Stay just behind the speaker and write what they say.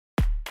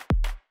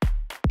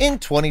In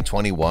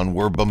 2021,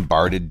 we're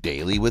bombarded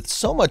daily with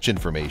so much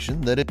information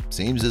that it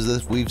seems as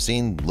if we've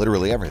seen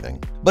literally everything.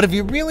 But if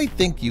you really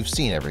think you've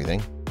seen everything,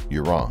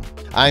 you're wrong.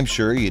 I'm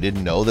sure you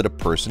didn't know that a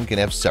person can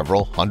have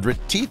several hundred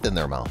teeth in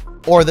their mouth,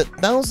 or that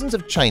thousands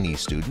of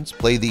Chinese students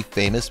play the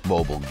famous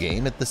mobile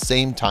game at the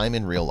same time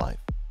in real life.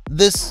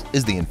 This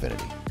is the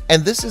Infinity,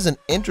 and this is an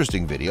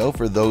interesting video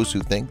for those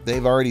who think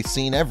they've already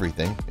seen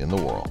everything in the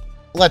world.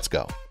 Let's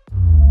go.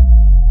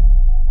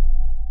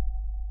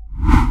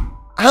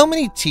 How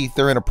many teeth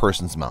are in a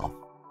person's mouth?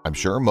 I'm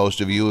sure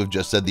most of you have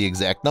just said the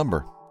exact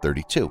number,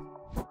 32.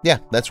 Yeah,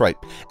 that's right.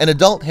 An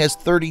adult has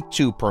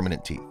 32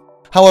 permanent teeth.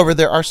 However,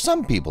 there are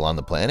some people on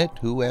the planet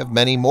who have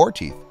many more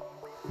teeth.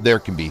 There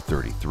can be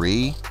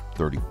 33,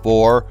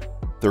 34,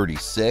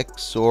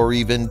 36, or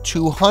even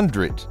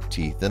 200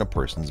 teeth in a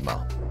person's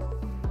mouth.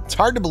 It's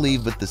hard to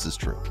believe, but this is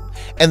true.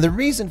 And the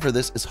reason for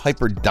this is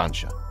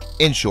hyperdontia.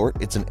 In short,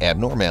 it's an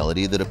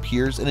abnormality that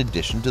appears in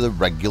addition to the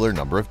regular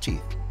number of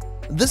teeth.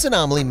 This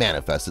anomaly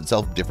manifests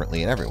itself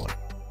differently in everyone.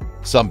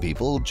 Some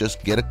people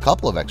just get a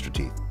couple of extra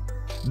teeth.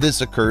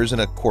 This occurs in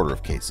a quarter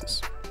of cases.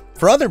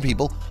 For other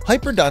people,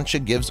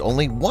 hyperdontia gives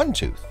only one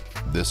tooth.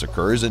 This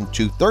occurs in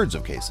 2/3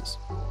 of cases.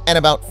 And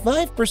about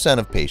 5%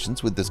 of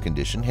patients with this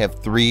condition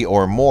have 3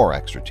 or more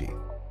extra teeth.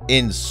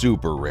 In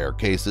super rare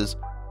cases,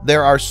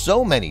 there are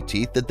so many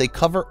teeth that they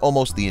cover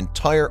almost the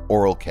entire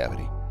oral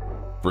cavity.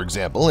 For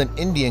example, an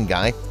Indian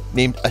guy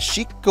named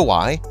Ashik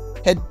Gawai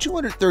had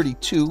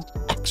 232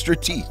 extra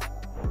teeth.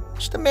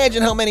 Just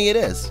imagine how many it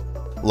is.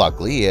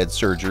 Luckily, he had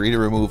surgery to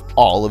remove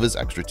all of his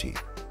extra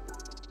teeth.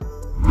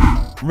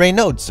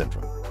 Raynaud's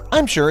syndrome.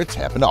 I'm sure it's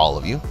happened to all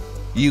of you.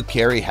 You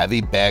carry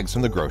heavy bags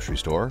from the grocery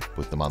store,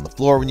 put them on the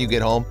floor when you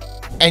get home,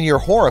 and you're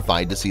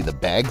horrified to see the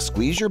bag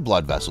squeeze your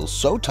blood vessels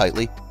so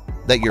tightly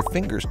that your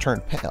fingers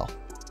turn pale.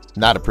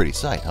 Not a pretty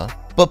sight, huh?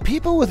 But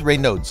people with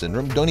Raynaud's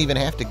syndrome don't even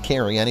have to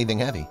carry anything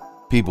heavy.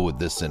 People with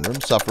this syndrome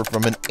suffer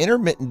from an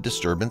intermittent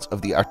disturbance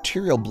of the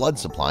arterial blood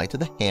supply to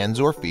the hands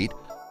or feet,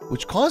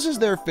 which causes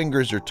their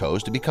fingers or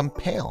toes to become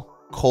pale,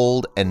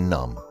 cold, and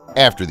numb.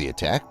 After the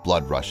attack,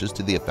 blood rushes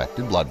to the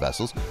affected blood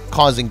vessels,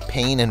 causing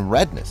pain and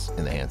redness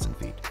in the hands and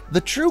feet.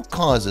 The true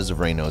causes of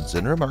Raynaud's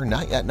syndrome are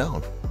not yet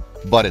known,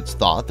 but it's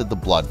thought that the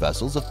blood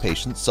vessels of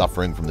patients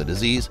suffering from the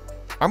disease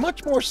are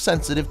much more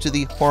sensitive to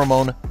the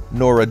hormone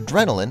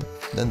noradrenaline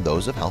than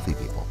those of healthy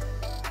people.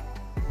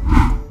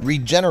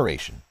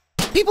 Regeneration.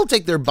 People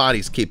take their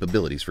body's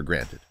capabilities for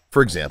granted.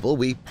 For example,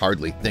 we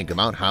hardly think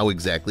about how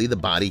exactly the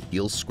body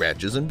heals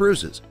scratches and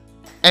bruises.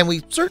 And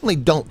we certainly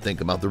don't think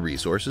about the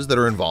resources that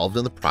are involved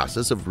in the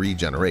process of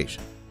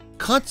regeneration.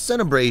 Cuts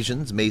and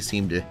abrasions may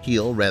seem to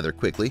heal rather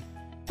quickly,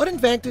 but in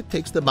fact it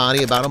takes the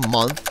body about a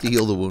month to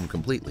heal the wound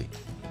completely.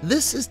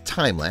 This is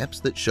time-lapse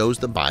that shows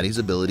the body's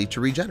ability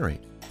to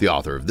regenerate. The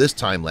author of this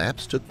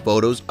time-lapse took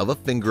photos of a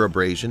finger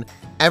abrasion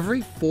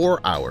every 4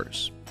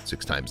 hours,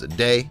 6 times a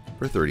day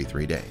for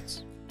 33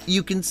 days.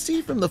 You can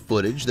see from the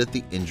footage that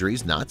the injury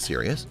is not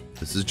serious.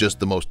 This is just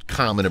the most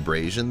common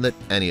abrasion that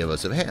any of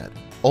us have had.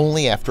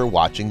 Only after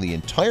watching the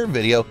entire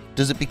video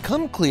does it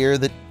become clear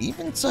that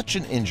even such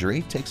an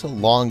injury takes a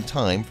long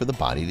time for the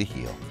body to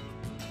heal.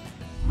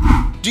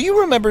 Do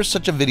you remember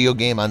such a video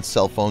game on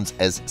cell phones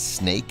as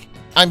Snake?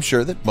 I'm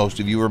sure that most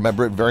of you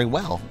remember it very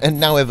well and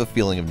now have a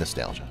feeling of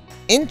nostalgia.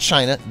 In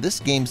China, this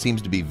game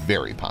seems to be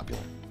very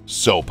popular.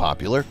 So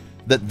popular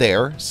that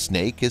there,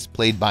 Snake is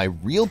played by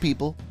real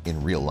people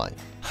in real life.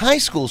 High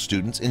school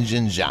students in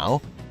Jinzhou,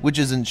 which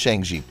is in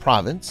Shaanxi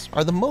province,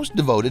 are the most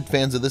devoted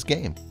fans of this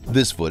game.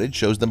 This footage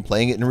shows them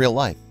playing it in real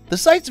life. The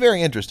site's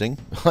very interesting,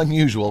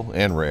 unusual,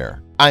 and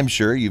rare. I'm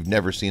sure you've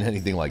never seen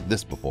anything like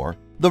this before.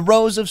 The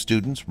rows of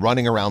students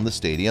running around the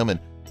stadium and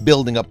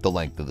building up the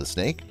length of the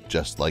snake,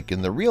 just like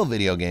in the real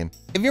video game.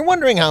 If you're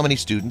wondering how many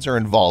students are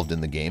involved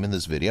in the game in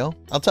this video,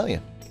 I'll tell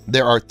you.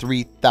 There are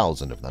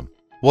 3,000 of them.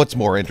 What's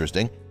more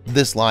interesting,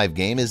 this live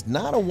game is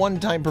not a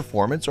one-time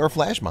performance or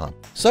flash mob.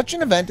 Such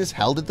an event is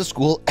held at the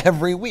school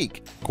every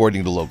week.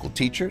 According to local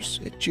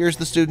teachers, it cheers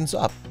the students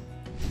up.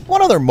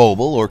 What other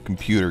mobile or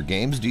computer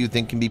games do you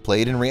think can be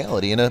played in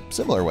reality in a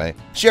similar way?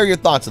 Share your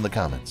thoughts in the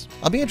comments.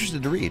 I'll be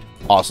interested to read.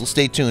 Also,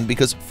 stay tuned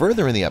because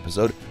further in the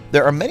episode,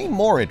 there are many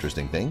more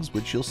interesting things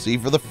which you'll see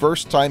for the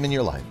first time in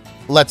your life.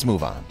 Let's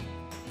move on.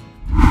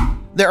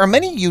 There are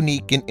many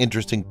unique and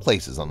interesting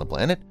places on the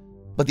planet,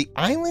 but the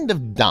island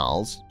of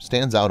Dolls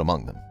stands out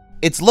among them.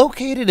 It's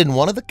located in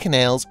one of the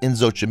canals in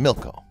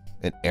Xochimilco,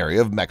 an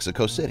area of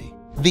Mexico City.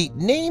 The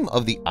name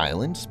of the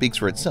island speaks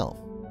for itself.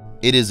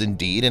 It is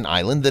indeed an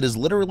island that is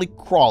literally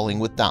crawling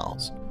with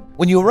dolls.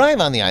 When you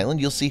arrive on the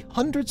island, you'll see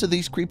hundreds of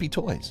these creepy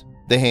toys.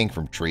 They hang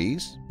from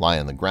trees, lie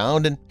on the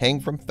ground, and hang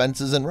from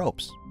fences and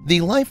ropes.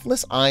 The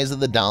lifeless eyes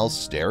of the dolls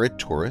stare at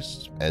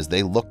tourists as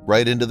they look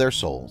right into their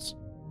souls.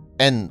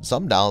 And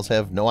some dolls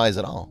have no eyes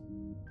at all.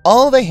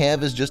 All they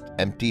have is just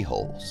empty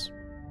holes.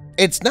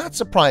 It's not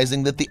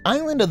surprising that the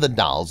Island of the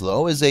Dolls,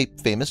 though, is a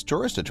famous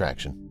tourist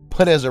attraction,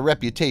 but has a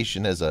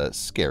reputation as a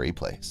scary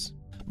place.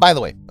 By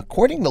the way,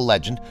 according to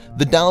legend,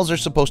 the dolls are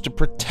supposed to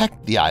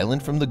protect the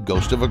island from the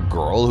ghost of a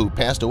girl who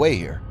passed away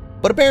here.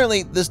 But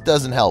apparently this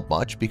doesn't help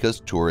much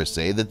because tourists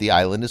say that the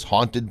island is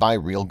haunted by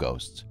real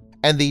ghosts.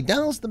 And the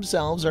dolls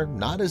themselves are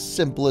not as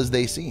simple as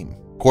they seem.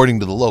 According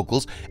to the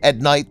locals, at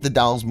night the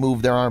dolls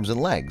move their arms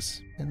and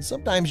legs, and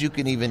sometimes you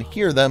can even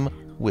hear them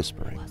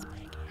whispering.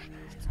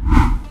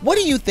 What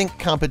do you think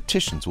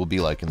competitions will be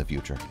like in the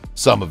future?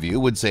 Some of you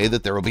would say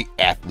that there will be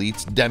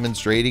athletes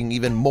demonstrating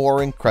even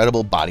more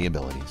incredible body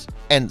abilities.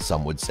 And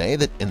some would say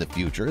that in the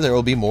future there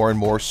will be more and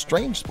more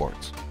strange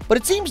sports. But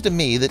it seems to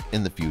me that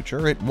in the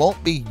future it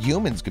won't be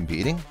humans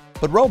competing,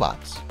 but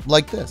robots,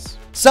 like this.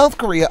 South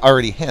Korea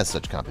already has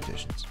such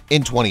competitions.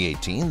 In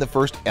 2018, the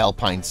first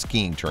alpine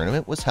skiing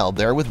tournament was held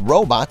there with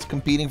robots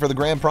competing for the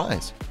grand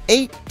prize.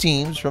 8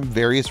 teams from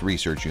various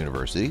research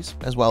universities,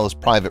 as well as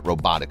private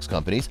robotics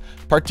companies,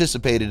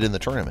 participated in the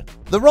tournament.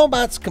 The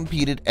robots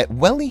competed at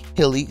Welly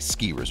Hilly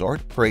Ski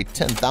Resort for a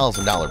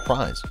 $10,000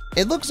 prize.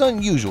 It looks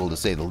unusual to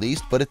say the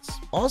least, but it's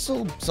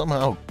also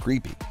somehow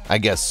creepy. I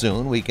guess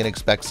soon we can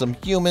expect some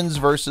humans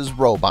versus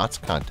robots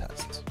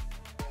contests.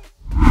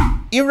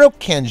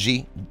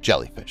 Irukandji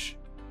jellyfish.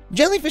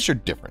 Jellyfish are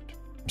different.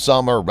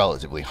 Some are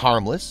relatively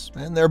harmless,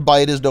 and their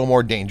bite is no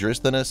more dangerous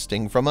than a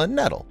sting from a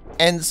nettle.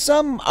 And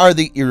some are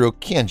the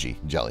Irukandji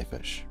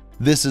jellyfish.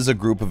 This is a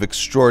group of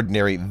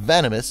extraordinary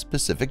venomous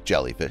Pacific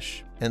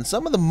jellyfish, and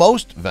some of the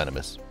most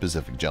venomous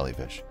Pacific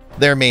jellyfish.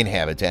 Their main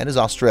habitat is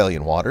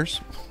Australian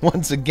waters.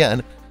 Once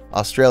again,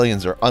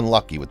 Australians are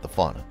unlucky with the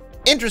fauna.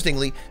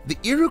 Interestingly, the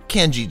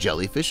Irukandji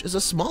jellyfish is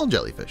a small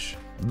jellyfish.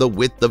 The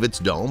width of its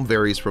dome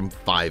varies from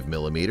 5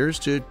 millimeters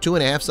to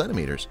 2.5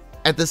 centimeters.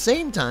 At the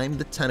same time,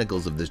 the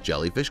tentacles of this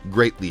jellyfish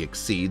greatly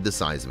exceed the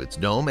size of its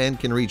dome and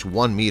can reach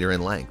 1 meter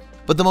in length.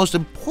 But the most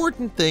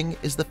important thing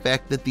is the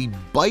fact that the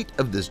bite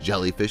of this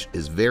jellyfish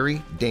is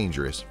very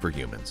dangerous for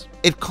humans.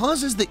 It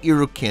causes the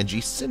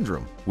Irukandji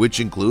syndrome, which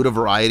include a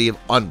variety of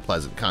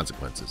unpleasant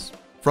consequences,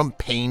 from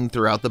pain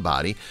throughout the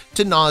body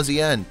to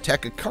nausea and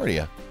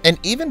tachycardia, and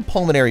even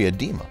pulmonary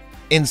edema.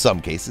 In some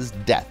cases,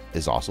 death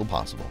is also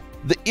possible.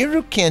 The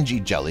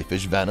Irukandji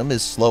jellyfish venom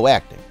is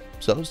slow-acting,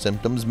 so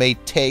symptoms may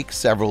take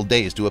several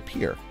days to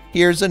appear.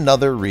 Here's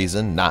another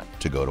reason not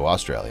to go to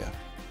Australia.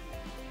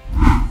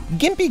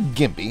 Gimpy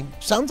Gimpy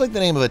sounds like the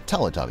name of a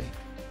Teletubby.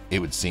 It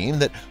would seem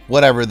that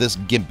whatever this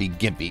Gimpy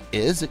Gimpy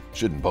is, it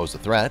shouldn't pose a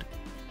threat.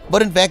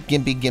 But in fact,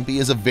 Gimpy Gimpy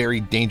is a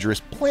very dangerous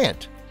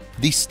plant,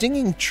 the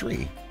stinging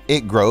tree.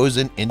 It grows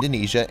in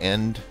Indonesia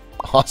and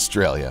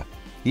Australia.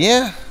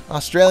 Yeah,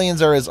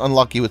 Australians are as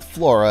unlucky with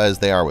flora as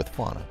they are with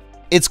fauna.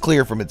 It's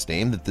clear from its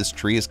name that this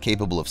tree is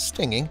capable of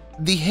stinging.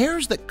 The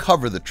hairs that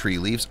cover the tree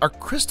leaves are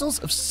crystals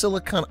of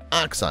silicon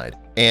oxide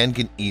and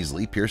can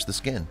easily pierce the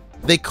skin.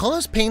 They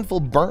cause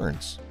painful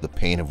burns, the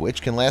pain of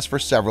which can last for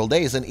several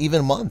days and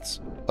even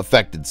months.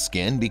 Affected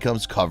skin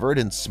becomes covered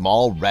in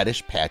small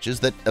reddish patches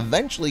that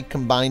eventually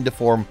combine to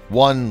form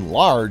one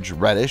large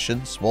reddish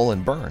and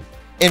swollen burn.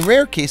 In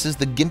rare cases,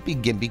 the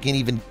Gimpy Gimpy can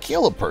even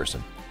kill a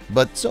person,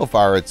 but so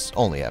far it's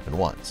only happened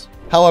once.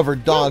 However,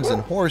 dogs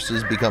and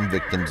horses become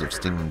victims of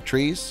stinging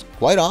trees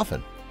quite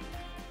often.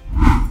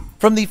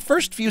 From the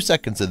first few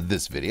seconds of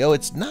this video,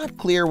 it's not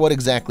clear what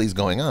exactly is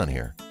going on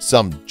here.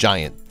 Some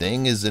giant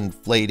thing is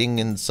inflating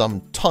in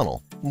some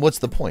tunnel. What's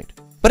the point?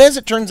 But as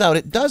it turns out,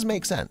 it does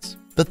make sense.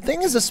 The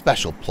thing is a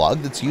special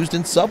plug that's used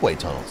in subway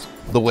tunnels.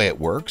 The way it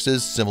works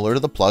is similar to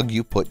the plug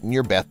you put in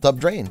your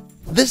bathtub drain.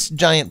 This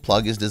giant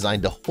plug is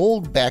designed to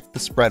hold back the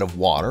spread of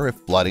water if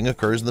flooding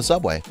occurs in the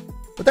subway.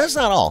 But that's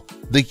not all.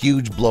 The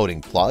huge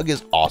bloating plug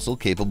is also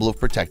capable of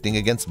protecting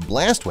against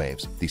blast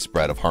waves, the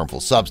spread of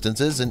harmful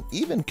substances, and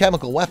even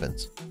chemical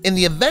weapons. In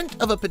the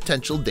event of a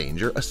potential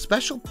danger, a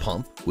special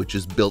pump, which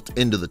is built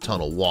into the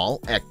tunnel wall,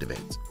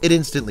 activates. It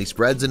instantly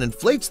spreads and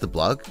inflates the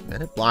plug,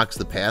 and it blocks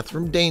the path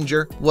from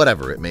danger,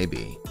 whatever it may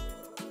be.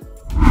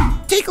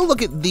 Take a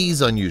look at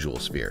these unusual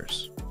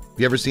spheres. Have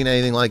you ever seen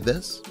anything like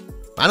this?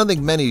 I don't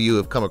think many of you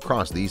have come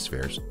across these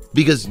spheres,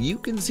 because you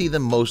can see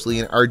them mostly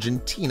in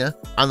Argentina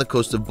on the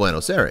coast of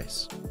Buenos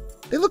Aires.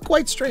 They look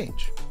quite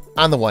strange.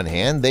 On the one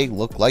hand, they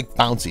look like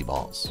bouncy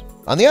balls.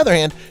 On the other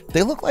hand,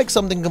 they look like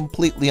something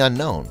completely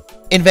unknown.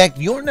 In fact,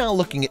 you're now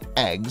looking at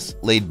eggs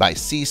laid by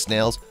sea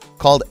snails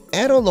called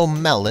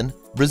Aeromelon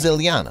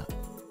brasiliana.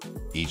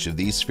 Each of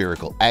these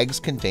spherical eggs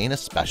contain a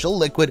special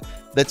liquid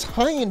that's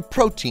high in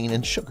protein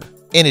and sugar.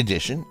 In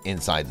addition,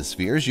 inside the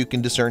spheres you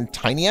can discern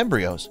tiny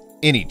embryos.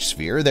 In each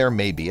sphere, there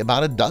may be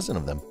about a dozen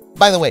of them.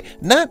 By the way,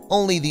 not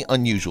only the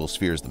unusual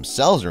spheres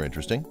themselves are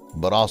interesting,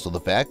 but also the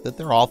fact that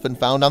they're often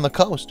found on the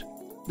coast.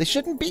 They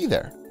shouldn't be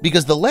there,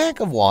 because the lack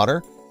of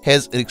water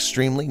has an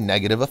extremely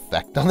negative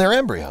effect on their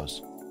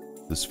embryos.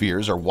 The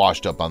spheres are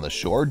washed up on the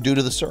shore due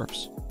to the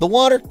surfs. The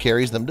water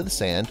carries them to the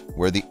sand,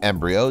 where the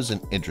embryos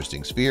in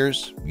interesting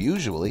spheres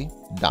usually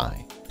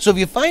die. So if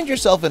you find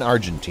yourself in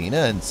Argentina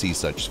and see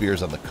such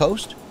spheres on the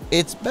coast,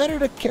 it's better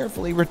to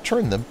carefully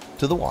return them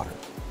to the water.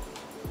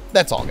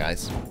 That's all,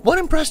 guys. What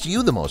impressed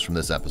you the most from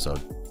this episode?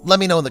 Let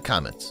me know in the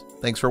comments.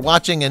 Thanks for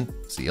watching, and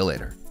see you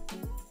later.